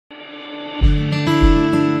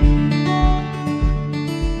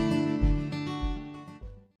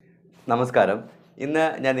നമസ്കാരം. ഇന്ന്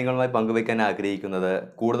ഞാൻ നിങ്ങളുമായി പങ്കുവയ്ക്കാൻ ആഗ്രഹിക്കുന്നത്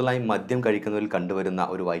കൂടുതലായും മദ്യം കഴിക്കുന്നവരിൽ കണ്ടുവരുന്ന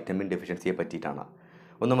ഒരു വൈറ്റമിൻ ഡെഫിഷ്യൻസിയെ പറ്റിയിട്ടാണ്.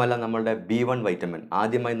 ഒന്നുമല്ല, നമ്മളുടെ B1 വൈറ്റമിൻ.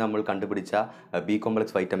 ആദ്യമായി നമ്മൾ കണ്ടുപിടിച്ച ബി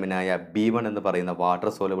കോംപ്ലക്സ് വൈറ്റമിനായ B1 എന്ന് പറയുന്ന വാട്ടർ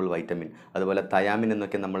സോലബിൾ വൈറ്റമിൻ, അതുപോലെ തയാമിൻ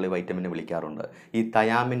എന്നൊക്കെ നമ്മൾ ഈ വൈറ്റമിനെ വിളിക്കാറുണ്ട്. ഈ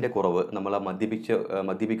തയാമിൻ്റെ കുറവ്, നമ്മൾ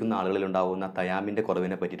മദ്യപിക്കുന്ന ആളുകളിൽ ഉണ്ടാകുന്ന തയാമിൻ്റെ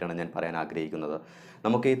കുറവിനെ പറ്റിയിട്ടാണ് ഞാൻ പറയാൻ ആഗ്രഹിക്കുന്നത്.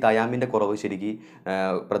 നമുക്ക് ഈ തയാമിൻ്റെ കുറവ് ശരിക്കും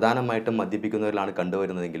പ്രധാനമായിട്ടും മദ്യപിക്കുന്നവരിലാണ്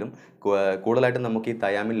കണ്ടുവരുന്നതെങ്കിലും കൂടുതലായിട്ടും നമുക്ക് ഈ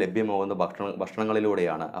തയാമിൻ ലഭ്യമാകുന്ന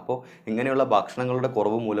ഭക്ഷണങ്ങളിലൂടെയാണ്. അപ്പോൾ ഇങ്ങനെയുള്ള ഭക്ഷണങ്ങളുടെ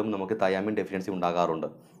കുറവ് മൂലം നമുക്ക് തയാമിൻ ഡെഫിഷ്യൻസി ഉണ്ടാകാറുണ്ട്.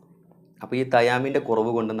 അപ്പോൾ ഈ തയാമിൻ്റെ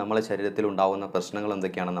കുറവ് കൊണ്ട് നമ്മളെ ശരീരത്തിൽ ഉണ്ടാകുന്ന പ്രശ്നങ്ങൾ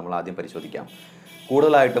എന്തൊക്കെയാണെന്ന് നമ്മൾ ആദ്യം പരിശോധിക്കാം.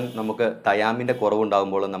 കൂടുതലായിട്ടും നമുക്ക് തയാമിൻ്റെ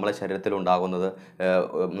കുറവുണ്ടാകുമ്പോൾ നമ്മളെ ശരീരത്തിൽ ഉണ്ടാകുന്നത്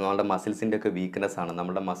നമ്മളുടെ മസിൽസിൻ്റെ ഒക്കെ വീക്ക്നെസ് ആണ്.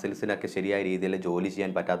 നമ്മുടെ മസിൽസിനൊക്കെ ശരിയായ രീതിയിൽ ജോലി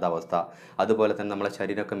ചെയ്യാൻ പറ്റാത്ത അവസ്ഥ, അതുപോലെ തന്നെ നമ്മളെ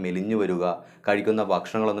ശരീരമൊക്കെ മെലിഞ്ഞു വരിക, കഴിക്കുന്ന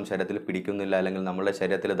ഭക്ഷണങ്ങളൊന്നും ശരീരത്തിൽ പിടിക്കുന്നില്ല, അല്ലെങ്കിൽ നമ്മുടെ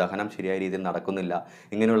ശരീരത്തിൽ ദഹനം ശരിയായ രീതിയിൽ നടക്കുന്നില്ല.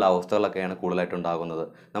 ഇങ്ങനെയുള്ള അവസ്ഥകളൊക്കെയാണ് കൂടുതലായിട്ട് ഉണ്ടാകുന്നത്.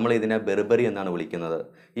 നമ്മൾ ഇതിനെ ബെർബറി എന്നാണ് വിളിക്കുന്നത്.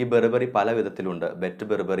 ഈ ബെർബറി പല വിധത്തിലുണ്ട്. വെറ്റ്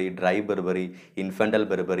ബെർബറി, ഡ്രൈ ബെർബറി, ഇൻഫൻ്റൽ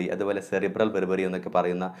ബെർബറി, അതുപോലെ സെറിബ്രൽ ബെർബറി എന്നൊക്കെ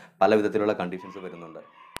പറയുന്ന പല വിധത്തിലുള്ള കണ്ടീഷൻസ് വരുന്നുണ്ട്.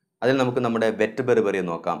 അതിൽ നമുക്ക് നമ്മുടെ വെറ്റ് ബെർബറി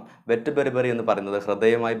നോക്കാം. വെറ്റ് ബെർബറി എന്ന് പറയുന്നത്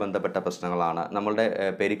ഹൃദയവുമായി ബന്ധപ്പെട്ട പ്രശ്നങ്ങളാണ്. നമ്മളുടെ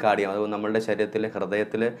പെരിക്കാർഡിയം, അതുപോലെ നമ്മളുടെ ശരീരത്തിലെ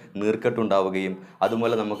ഹൃദയത്തിൽ നീർക്കെട്ടുണ്ടാവുകയും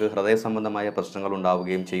അതുപോലെ നമുക്ക് ഹൃദയ സംബന്ധമായ പ്രശ്നങ്ങൾ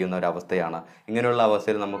ഉണ്ടാവുകയും ചെയ്യുന്ന ഒരവസ്ഥയാണ്. ഇങ്ങനെയുള്ള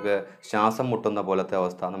അവസ്ഥയിൽ നമുക്ക് ശ്വാസം മുട്ടുന്ന പോലത്തെ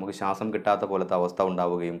അവസ്ഥ, നമുക്ക് ശ്വാസം കിട്ടാത്ത പോലത്തെ അവസ്ഥ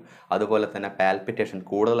ഉണ്ടാവുകയും അതുപോലെ തന്നെ പാൽപിറ്റേഷൻ,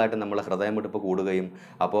 കൂടുതലായിട്ട് നമ്മൾ ഹൃദയമിടിപ്പ് കൂടുകയും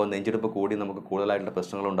അപ്പോൾ നെഞ്ചിടിപ്പ് കൂടി നമുക്ക് കൂടുതലായിട്ടുള്ള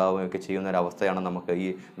പ്രശ്നങ്ങൾ ഉണ്ടാവുകയും ഒക്കെ ചെയ്യുന്ന ഒരവസ്ഥയാണ് നമുക്ക് ഈ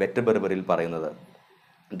വെറ്റ് ബെർബറിയിൽ പറയുന്നത്.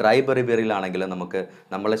 ഡ്രൈ ബെർബറിയിലാണെങ്കിൽ നമുക്ക്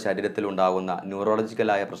നമ്മുടെ ശരീരത്തിൽ ഉണ്ടാകുന്ന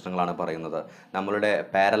ന്യൂറോളജിക്കലായ പ്രശ്നങ്ങളാണ് പറയുന്നത്. നമ്മളുടെ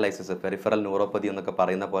പാരലൈസിസ്, പെരിഫറൽ ന്യൂറോപ്പതി എന്നൊക്കെ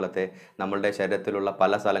പറയുന്ന പോലത്തെ നമ്മളുടെ ശരീരത്തിലുള്ള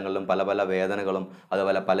പല സ്ഥലങ്ങളിലും പല പല വേദനകളും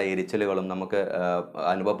അതുപോലെ പല എരിച്ചിലുകളും നമുക്ക്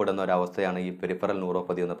അനുഭവപ്പെടുന്ന ഒരവസ്ഥയാണ് ഈ പെരിഫറൽ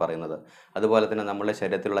ന്യൂറോപ്പതി എന്ന് പറയുന്നത്. അതുപോലെ തന്നെ നമ്മുടെ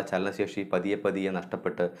ശരീരത്തിലുള്ള ചലനശേഷി പതിയെ പതിയെ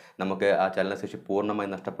നഷ്ടപ്പെട്ട് നമുക്ക് ആ ചലനശേഷി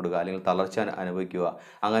പൂർണ്ണമായി നഷ്ടപ്പെടുക, അല്ലെങ്കിൽ തളർച്ച അനുഭവിക്കുക,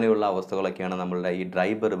 അങ്ങനെയുള്ള അവസ്ഥകളൊക്കെയാണ് നമ്മളുടെ ഈ ഡ്രൈ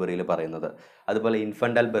ബെർബറിയിൽ പറയുന്നത്. അതുപോലെ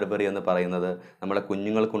ഇൻഫൻ്റൽ ബെർബറി എന്ന് പറയുന്നത് നമ്മുടെ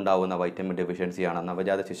കുഞ്ഞുങ്ങൾക്കുണ്ടാകുന്ന വൈറ്റമിൻ ഡെഫിഷ്യൻസിയാണ്,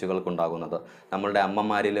 നവജാത ശിശുക്കൾക്കുണ്ടാകുന്നത്. നമ്മളുടെ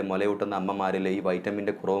അമ്മമാരിൽ, മുലയൂട്ടുന്ന അമ്മമാരിൽ ഈ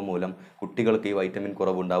വൈറ്റമിൻ്റെ കുറവ് മൂലം കുട്ടികൾക്ക് ഈ വൈറ്റമിൻ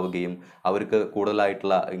കുറവ് ഉണ്ടാവുകയും അവർക്ക്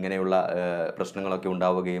കൂടുതലായിട്ടുള്ള ഇങ്ങനെയുള്ള പ്രശ്നങ്ങളൊക്കെ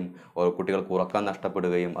ഉണ്ടാവുകയും കുട്ടികൾക്ക് ഉറക്കം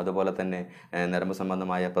നഷ്ടപ്പെടുകയും അതുപോലെ തന്നെ നരമ്പ്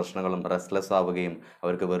സംബന്ധമായ പ്രശ്നങ്ങളും റെസ്റ്റ്ലെസ് ആവുകയും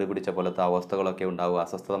അവർക്ക് വെറി പിടിച്ച പോലത്തെ അവസ്ഥകളൊക്കെ ഉണ്ടാവുക,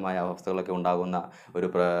 അസ്വസ്ഥമായ അവസ്ഥകളൊക്കെ ഉണ്ടാകുന്ന ഒരു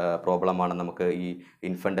പ്രോബ്ലമാണ് നമുക്ക് ഈ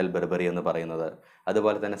ഇൻഫൻ്റൽ ബെർബറി എന്ന് പറയുന്നത്.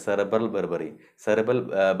 അതുപോലെ തന്നെ സെറിബ്രൽ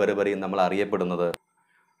ബെർബറി നമ്മൾ അറിയപ്പെടുന്നത്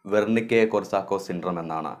വെർണിക്കെ കൊർസാക്കോസ് സിൻഡ്രോം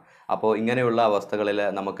എന്നാണ്. അപ്പോൾ ഇങ്ങനെയുള്ള അവസ്ഥകളിൽ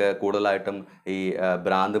നമുക്ക് കൂടുതലായിട്ടും ഈ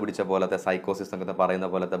ഭ്രാന്ത് പിടിച്ച പോലത്തെ സൈക്കോസിസ് എന്നൊക്കെ പറയുന്ന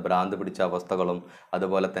പോലത്തെ ഭ്രാന്ത് പിടിച്ച അവസ്ഥകളും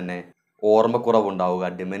അതുപോലെ തന്നെ ഓർമ്മക്കുറവുണ്ടാവുക,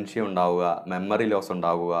 ഡിമെൻഷ്യ ഉണ്ടാവുക, മെമ്മറി ലോസ്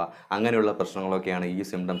ഉണ്ടാവുക, അങ്ങനെയുള്ള പ്രശ്നങ്ങളൊക്കെയാണ് ഈ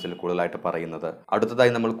സിംറ്റംസിൽ കൂടുതലായിട്ട് പറയുന്നത്.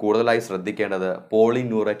 അടുത്തതായി നമ്മൾ കൂടുതലായി ശ്രദ്ധിക്കേണ്ടത്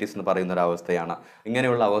പോളിന്യൂറൈറ്റിസ് എന്ന് പറയുന്ന ഒരു അവസ്ഥയാണ്.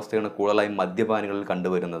 ഇങ്ങനെയുള്ള അവസ്ഥയാണ് കൂടുതലായും മദ്യപാനികളിൽ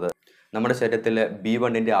കണ്ടുവരുന്നത്. നമ്മുടെ ശരീരത്തിൽ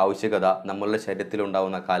B1ൻ്റെ ആവശ്യകത നമ്മളുടെ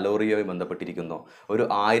ശരീരത്തിലുണ്ടാകുന്ന കലോറിയുമായി ബന്ധപ്പെട്ടിരിക്കുന്നു. ഒരു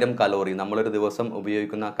 1000 കലോറി, നമ്മളൊരു ദിവസം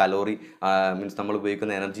ഉപയോഗിക്കുന്ന കലോറി മീൻസ് നമ്മൾ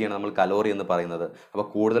ഉപയോഗിക്കുന്ന എനർജിയാണ് നമ്മൾ കലോറി എന്ന് പറയുന്നത്. അപ്പോൾ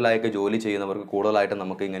കൂടുതലായിട്ട് ജോലി ചെയ്യുന്നവർക്ക് കൂടുതലായിട്ട്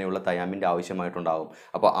നമുക്ക് ഇങ്ങനെയുള്ള തയാമിൻ്റെ ആവശ്യമായിട്ടുണ്ടാകും.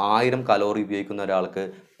 അപ്പോൾ 1000 കലോറി ഉപയോഗിക്കുന്ന ഒരാൾക്ക്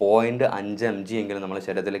 0.5 mg എങ്കിലും നമ്മുടെ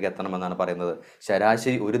ശരീരത്തിലേക്ക് എത്തണമെന്നാണ് പറയുന്നത്.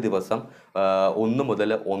 ശരാശരി ഒരു ദിവസം 1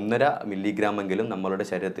 മുതൽ 1.5 മില്ലിഗ്രാം എങ്കിലും നമ്മളുടെ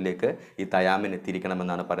ശരീരത്തിലേക്ക് ഈ തയാമിൻ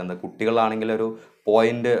എത്തിയിരിക്കണമെന്നാണ് പറയുന്നത്. കുട്ടികളാണെങ്കിൽ ഒരു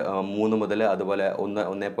 0.3 മുതൽ അതുപോലെ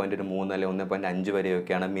 1.3 അല്ലെങ്കിൽ 1.5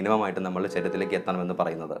 വരെയൊക്കെയാണ് മിനിമമായിട്ട് നമ്മളുടെ ശരീരത്തിലേക്ക് എത്തണമെന്ന്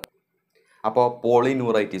പറയുന്നത്. അപ്പോൾ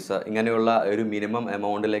പോളിന്യൂറൈറ്റിസ് ഇങ്ങനെയുള്ള ഒരു മിനിമം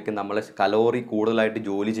എമൗണ്ടിലേക്ക് നമ്മൾ കലോറി കൂടുതലായിട്ട്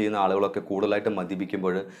ജോലി ചെയ്യുന്ന ആളുകളൊക്കെ കൂടുതലായിട്ട്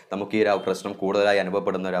മദ്യപിക്കുമ്പോൾ നമുക്ക് ഈ ഒരു പ്രശ്നം കൂടുതലായി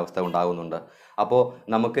അനുഭവപ്പെടുന്ന ഒരവസ്ഥ ഉണ്ടാകുന്നുണ്ട്. അപ്പോൾ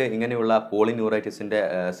നമുക്ക് ഇങ്ങനെയുള്ള പോളിന്യൂറൈറ്റിസിൻ്റെ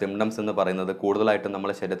സിംറ്റംസ് എന്ന് പറയുന്നത് കൂടുതലായിട്ടും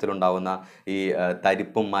നമ്മുടെ ശരീരത്തിലുണ്ടാകുന്ന ഈ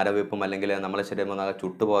തരിപ്പും മരവിപ്പും അല്ലെങ്കിൽ നമ്മുടെ ശരീരം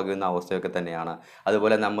ചുട്ടുപോകുന്ന അവസ്ഥയൊക്കെ തന്നെയാണ്.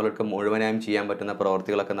 അതുപോലെ നമ്മൾക്ക് മുഴുവനായും ചെയ്യാൻ പറ്റുന്ന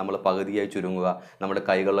പ്രവൃത്തികളൊക്കെ നമ്മൾ പകുതിയായി ചുരുങ്ങുക, നമ്മുടെ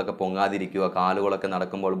കൈകളിലൊക്കെ പൊങ്ങാതിരിക്കുക, കാലുകളൊക്കെ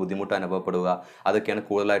നടക്കുമ്പോൾ ബുദ്ധിമുട്ട് അനുഭവപ്പെടുക, അതൊക്കെയാണ്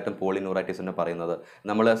കൂടുതലായിട്ടും പോളിന്യൂറൈറ്റിസ് എന്ന് പറയുന്നത്.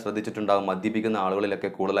 നമ്മൾ ശ്രദ്ധിച്ചിട്ടുണ്ടാകും മദ്യപിക്കുന്ന ആളുകളിലൊക്കെ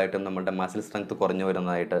കൂടുതലായിട്ടും നമ്മുടെ മസിൽ സ്ട്രെങ്ത് കുറഞ്ഞു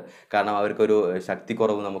വരുന്നതായിട്ട്. കാരണം അവർക്കൊരു ശക്തി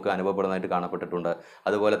കുറവ് നമുക്ക് അനുഭവപ്പെടുന്നതായിട്ട് കാണപ്പെട്ടിട്ടുണ്ട്.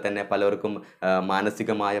 അതുപോലെ തന്നെ പലർക്കും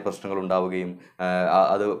മാനസികമായ പ്രശ്നങ്ങൾ ഉണ്ടാവുകയും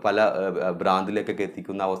അത് പല ഭ്രാന്തിലേക്കൊക്കെ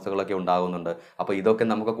എത്തിക്കുന്ന അവസ്ഥകളൊക്കെ ഉണ്ടാകുന്നുണ്ട്. അപ്പോൾ ഇതൊക്കെ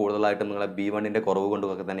നമുക്ക് കൂടുതലായിട്ടും നിങ്ങളെ B1ൻ്റെ കുറവ്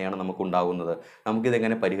കൊണ്ടൊക്കെ തന്നെയാണ് നമുക്ക് ഉണ്ടാകുന്നത്.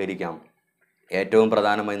 നമുക്കിതെങ്ങനെ പരിഹരിക്കാം? ഏറ്റവും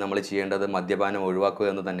പ്രധാനമായി നമ്മൾ ചെയ്യേണ്ടത് മദ്യപാനം ഒഴിവാക്കുക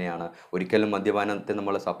എന്ന് തന്നെയാണ്. ഒരിക്കലും മദ്യപാനത്തെ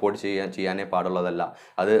നമ്മൾ സപ്പോർട്ട് ചെയ്യാനേ പാടുള്ളതല്ല.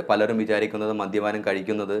 അത് പലരും വിചാരിക്കുന്നത് മദ്യപാനം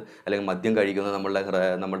കഴിക്കുന്നത് അല്ലെങ്കിൽ മദ്യം കഴിക്കുന്നത്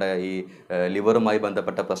നമ്മുടെ ഈ ലിവറുമായി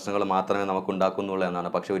ബന്ധപ്പെട്ട പ്രശ്നങ്ങൾ മാത്രമേ നമുക്ക് ഉണ്ടാക്കുന്നുള്ളൂ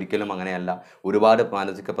എന്നാണ്. പക്ഷേ ഒരിക്കലും അങ്ങനെയല്ല. ഒരുപാട്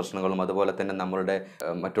മാനസിക പ്രശ്നങ്ങളും അതുപോലെ തന്നെ നമ്മളുടെ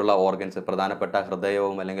മറ്റുള്ള ഓർഗൻസ് പ്രധാനപ്പെട്ട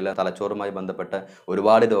ഹൃദയവും അല്ലെങ്കിൽ തലച്ചോറുമായി ബന്ധപ്പെട്ട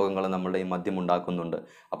ഒരുപാട് രോഗങ്ങൾ നമ്മളുടെ ഈ മദ്യം ഉണ്ടാക്കുന്നുണ്ട്.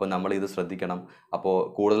 അപ്പോൾ നമ്മൾ ഇത് ശ്രദ്ധിക്കണം. അപ്പോൾ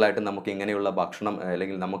കൂടുതലായിട്ടും നമുക്ക് ഇങ്ങനെയുള്ള ഭക്ഷണം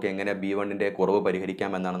അല്ലെങ്കിൽ നമുക്ക് എങ്ങനെ B1ൻ്റെ കുറവ്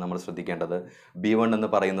പരിഹരിക്കാമെന്നാണ് നമ്മൾ ശ്രദ്ധിക്കേണ്ടത്. B1 എന്ന്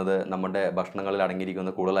പറയുന്നത് നമ്മുടെ ഭക്ഷണങ്ങളിൽ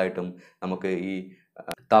അടങ്ങിയിരിക്കുന്ന കൂടുതലായിട്ടും നമുക്ക് ഈ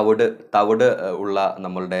തവിട് ഉള്ള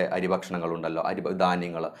നമ്മളുടെ അരിഭക്ഷണങ്ങളുണ്ടല്ലോ,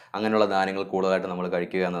 ധാന്യങ്ങൾ, അങ്ങനെയുള്ള ധാന്യങ്ങൾ കൂടുതലായിട്ട് നമ്മൾ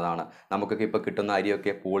കഴിക്കുക എന്നതാണ്. നമുക്കൊക്കെ ഇപ്പോൾ കിട്ടുന്ന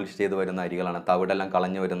അരിയൊക്കെ പോളിഷ് ചെയ്ത് വരുന്ന അരികളാണ്, തവിടെല്ലാം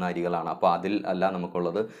കളഞ്ഞു വരുന്ന അരികളാണ്. അപ്പോൾ അതിൽ അല്ല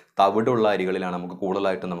നമുക്കുള്ളത്, തവിടുള്ള അരികളിലാണ് നമുക്ക്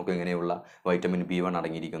കൂടുതലായിട്ടും നമുക്ക് ഇങ്ങനെയുള്ള വൈറ്റമിൻ B1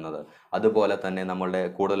 അടങ്ങിയിരിക്കുന്നത്. അതുപോലെ തന്നെ നമ്മളുടെ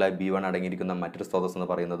കൂടുതലായി B1 അടങ്ങിയിരിക്കുന്ന മറ്റൊരു സ്രോതസ്സ് എന്ന്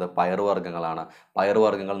പറയുന്നത് പയറുവർഗ്ഗങ്ങളാണ്.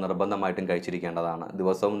 പയറുവർഗ്ഗങ്ങൾ നിർബന്ധമായിട്ടും കഴിച്ചിരിക്കേണ്ടതാണ്.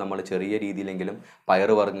 ദിവസവും നമ്മൾ ചെറിയ രീതിയിലെങ്കിലും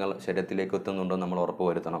പയറുവർഗ്ഗങ്ങൾ ശരീരത്തിലേക്ക് എത്തുന്നുണ്ടോ നമ്മൾ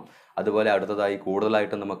ഉറപ്പുവരുത്തണം. അതുപോലെ അടുത്തതായി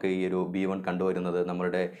കൂടുതലായിട്ടും നമുക്ക് ഈ ഒരു B1 കണ്ടുവരുന്നത്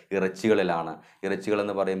നമ്മുടെ ഇറച്ചികളിലാണ്.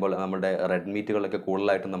 ഇറച്ചികളെന്ന് പറയുമ്പോൾ നമ്മുടെ റെഡ് മീറ്റുകളൊക്കെ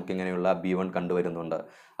കൂടുതലായിട്ടും നമുക്ക് ഇങ്ങനെയുള്ള B1 കണ്ടുവരുന്നുണ്ട്.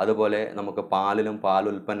 അതുപോലെ നമുക്ക് പാലിലും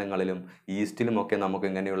പാലുൽപ്പന്നങ്ങളിലും ഈസ്റ്റിലുമൊക്കെ നമുക്ക്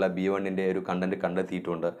ഇങ്ങനെയുള്ള B1ൻ്റെ ഒരു കണ്ടൻറ്റ്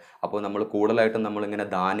കണ്ടെത്തിയിട്ടുണ്ട്. അപ്പോൾ നമ്മൾ കൂടുതലായിട്ടും നമ്മളിങ്ങനെ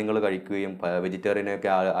ധാന്യങ്ങൾ കഴിക്കുകയും വെജിറ്റേറിയനൊക്കെ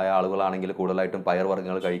ആയ ആളുകളാണെങ്കിൽ കൂടുതലായിട്ടും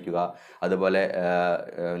പയർവർഗ്ഗങ്ങൾ കഴിക്കുക. അതുപോലെ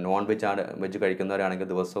വെജ് കഴിക്കുന്നവരാണെങ്കിൽ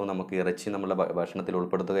ദിവസവും നമുക്ക് ഇറച്ചി നമ്മുടെ ഭക്ഷണത്തിൽ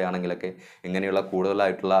ഉൾപ്പെടുത്തുകയാണെങ്കിലൊക്കെ ഇങ്ങനെയുള്ള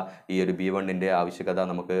കൂടുതലായിട്ടുള്ള ഈ ഒരു B1ൻ്റെ ആവശ്യകത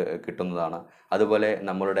നമുക്ക് കിട്ടുന്നതാണ്. അതുപോലെ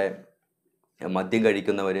നമ്മളുടെ മദ്യം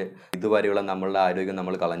കഴിക്കുന്നവർ ഇതുവരെയുള്ള നമ്മളുടെ ആരോഗ്യം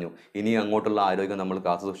നമ്മൾ കളഞ്ഞു. ഇനി അങ്ങോട്ടുള്ള ആരോഗ്യം നമ്മൾ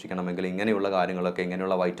കാത്തു സൂക്ഷിക്കണമെങ്കിൽ ഇങ്ങനെയുള്ള കാര്യങ്ങളൊക്കെ,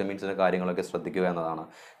 ഇങ്ങനെയുള്ള വൈറ്റമിൻസിൻ്റെ കാര്യങ്ങളൊക്കെ ശ്രദ്ധിക്കുക എന്നതാണ്.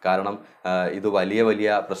 കാരണം ഇത് വലിയ വലിയ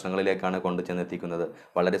പ്രശ്നങ്ങളിലേക്കാണ് കൊണ്ടു ചെന്നെത്തിക്കുന്നത്.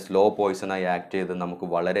 വളരെ സ്ലോ പോയിസണായി ആക്ട് ചെയ്ത് നമുക്ക്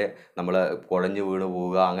വളരെ നമ്മൾ കുഴഞ്ഞു വീണ്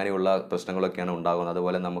പോവുക, അങ്ങനെയുള്ള പ്രശ്നങ്ങളൊക്കെയാണ് ഉണ്ടാകുന്നത്.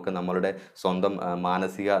 അതുപോലെ നമുക്ക് നമ്മളുടെ സ്വന്തം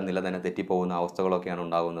മാനസിക നില തന്നെ തെറ്റിപ്പോകുന്ന അവസ്ഥകളൊക്കെയാണ്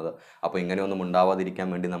ഉണ്ടാകുന്നത്. അപ്പോൾ ഇങ്ങനെയൊന്നും ഉണ്ടാവാതിരിക്കാൻ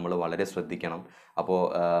വേണ്ടി നമ്മൾ വളരെ ശ്രദ്ധിക്കണം. അപ്പോൾ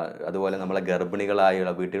അതുപോലെ നമ്മളെ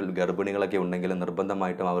വീട്ടിൽ ഗർഭിണികളൊക്കെ ഉണ്ടെങ്കിൽ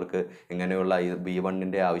നിർബന്ധമായിട്ടും അവർക്ക് ഇങ്ങനെയുള്ള ഈ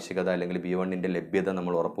B1ൻ്റെ ആവശ്യകത അല്ലെങ്കിൽ B1ൻ്റെ ലഭ്യത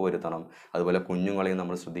നമ്മൾ ഉറപ്പുവരുത്തണം. അതുപോലെ കുഞ്ഞുങ്ങളെയും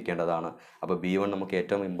നമ്മൾ ശ്രദ്ധിക്കേണ്ടതാണ്. അപ്പോൾ B1 നമുക്ക്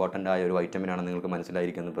ഏറ്റവും ഇമ്പോർട്ടൻ്റ് ആയ ഒരു വൈറ്റമിനാണ്. നിങ്ങൾക്ക്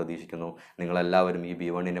മനസ്സിലായിരിക്കുമെന്ന് പ്രതീക്ഷിക്കുന്നു. നിങ്ങളെല്ലാവരും ഈ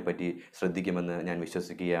B1നെ പറ്റി ശ്രദ്ധിക്കുമെന്ന് ഞാൻ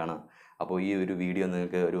വിശ്വസിക്കുകയാണ്. അപ്പോൾ ഈ ഒരു വീഡിയോ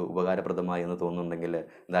നിങ്ങൾക്ക് ഒരു ഉപകാരപ്രദമായി എന്ന് തോന്നുന്നുണ്ടെങ്കിൽ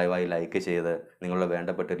ദയവായി ലൈക്ക് ചെയ്ത് നിങ്ങളുടെ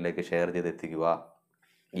വേണ്ടപ്പെട്ടവരിലേക്ക് ഷെയർ ചെയ്ത് എത്തിക്കുക.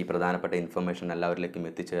 ഈ പ്രധാനപ്പെട്ട ഇൻഫർമേഷൻ എല്ലാവരിലേക്കും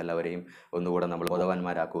എത്തിച്ച് എല്ലാവരെയും ഒന്നുകൂടെ നമ്മൾ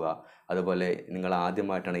ബോധവാന്മാരാക്കുക. അതുപോലെ നിങ്ങൾ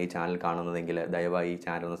ആദ്യമായിട്ടാണ് ഈ ചാനൽ കാണുന്നതെങ്കിൽ ദയവായി ഈ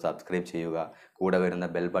ചാനൽ ഒന്ന് സബ്സ്ക്രൈബ് ചെയ്യുക. കൂടെ വരുന്ന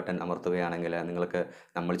ബെൽ ബട്ടൺ അമർത്തുകയാണെങ്കിൽ നിങ്ങൾക്ക്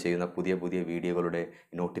നമ്മൾ ചെയ്യുന്ന പുതിയ പുതിയ വീഡിയോകളുടെ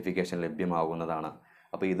നോട്ടിഫിക്കേഷൻ ലഭ്യമാകുന്നതാണ്.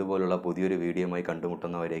 അപ്പോൾ ഇതുപോലുള്ള പുതിയൊരു വീഡിയോയുമായി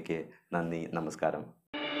കണ്ടുമുട്ടുന്നവരേക്ക് നന്ദി, നമസ്കാരം.